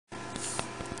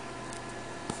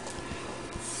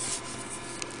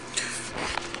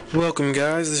Welcome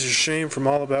guys, this is Shane from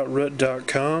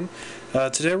allaboutroot.com.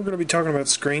 Today we're going to be talking about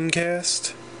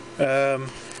ScreenCast.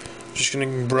 Just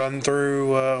going to run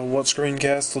through what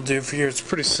ScreenCast will do for you. It's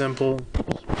pretty simple,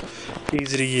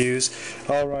 easy to use.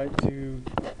 Alright, to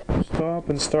stop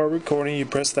and start recording, you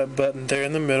press that button there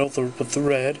in the middle with the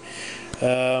red.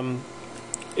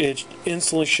 It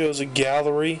instantly shows a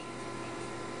gallery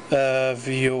of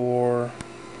your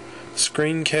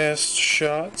screencast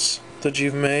shots that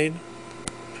you've made.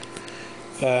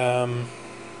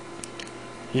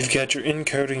 You've got your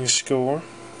encoding score,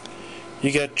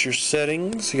 you got your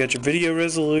settings, you got your video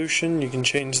resolution, you can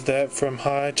change that from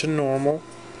high to normal.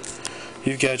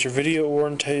 You've got your video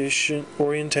orientation,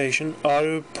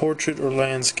 auto, portrait, or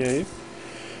landscape.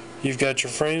 You've got your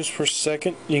frames per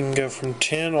second, you can go from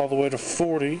 10 all the way to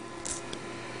 40.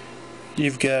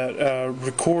 You've got a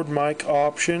record mic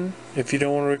option. If you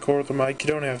don't want to record with the mic, you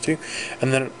don't have to.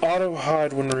 And then an auto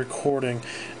hide when recording.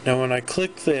 Now when I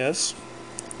click this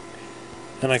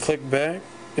and I click back,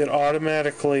 it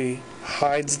automatically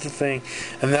hides the thing,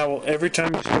 and that will, every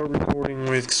time you start recording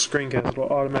with ScreenCast, it will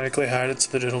automatically hide it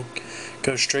so that it'll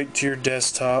go straight to your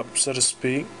desktop, so to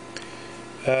speak.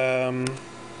 And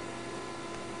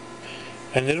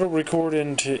it'll record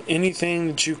into anything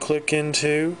that you click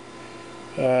into.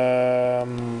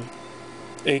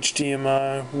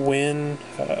 HDMI, WIN,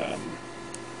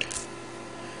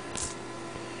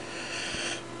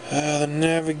 the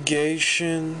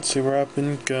navigation, see where I've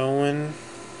been going.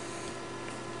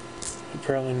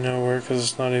 Apparently nowhere because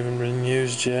it's not even been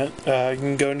used yet. You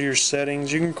can go into your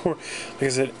settings, you can record, like I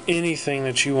said, anything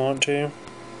that you want to.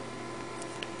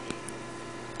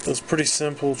 It's pretty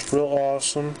simple, it's real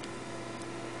awesome.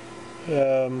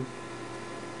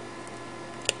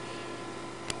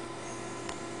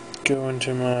 Go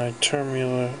into my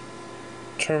terminal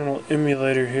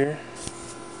emulator here.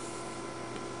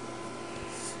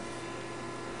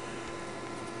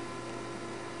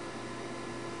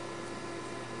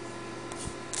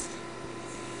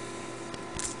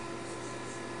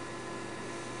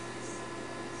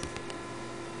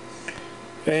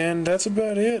 And that's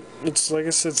about it. It's, like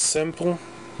I said, simple,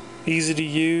 easy to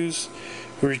use.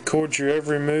 It records your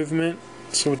every movement.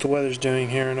 See what the weather's doing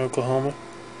here in Oklahoma.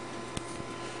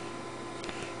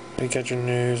 You got your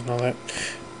news and all that.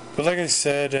 But like I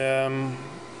said,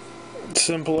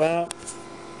 simple app,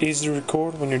 easy to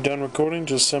record. When you're done recording,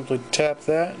 just simply tap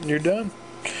that and you're done.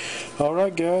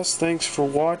 Alright guys, thanks for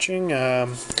watching.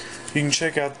 You can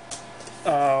check out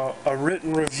a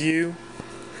written review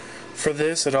for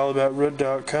this at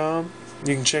allaboutroot.com.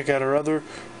 You can check out our other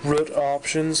root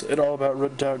options at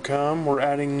allaboutroot.com. We're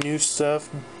adding new stuff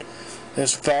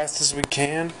as fast as we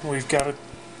can. We've got a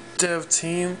dev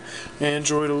team.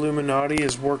 Android Illuminati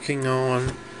is working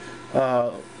on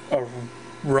a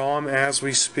ROM as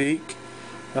we speak.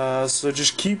 So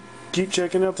just keep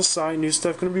checking out the site. New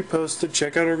stuff going to be posted.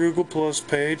 Check out our Google Plus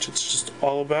page. It's just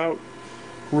all about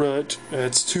root.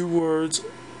 It's 2 words,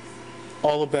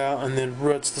 all about, and then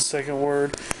root's the second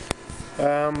word.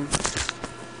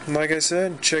 Like I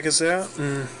said, check us out,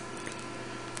 and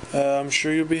I'm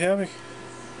sure you'll be happy.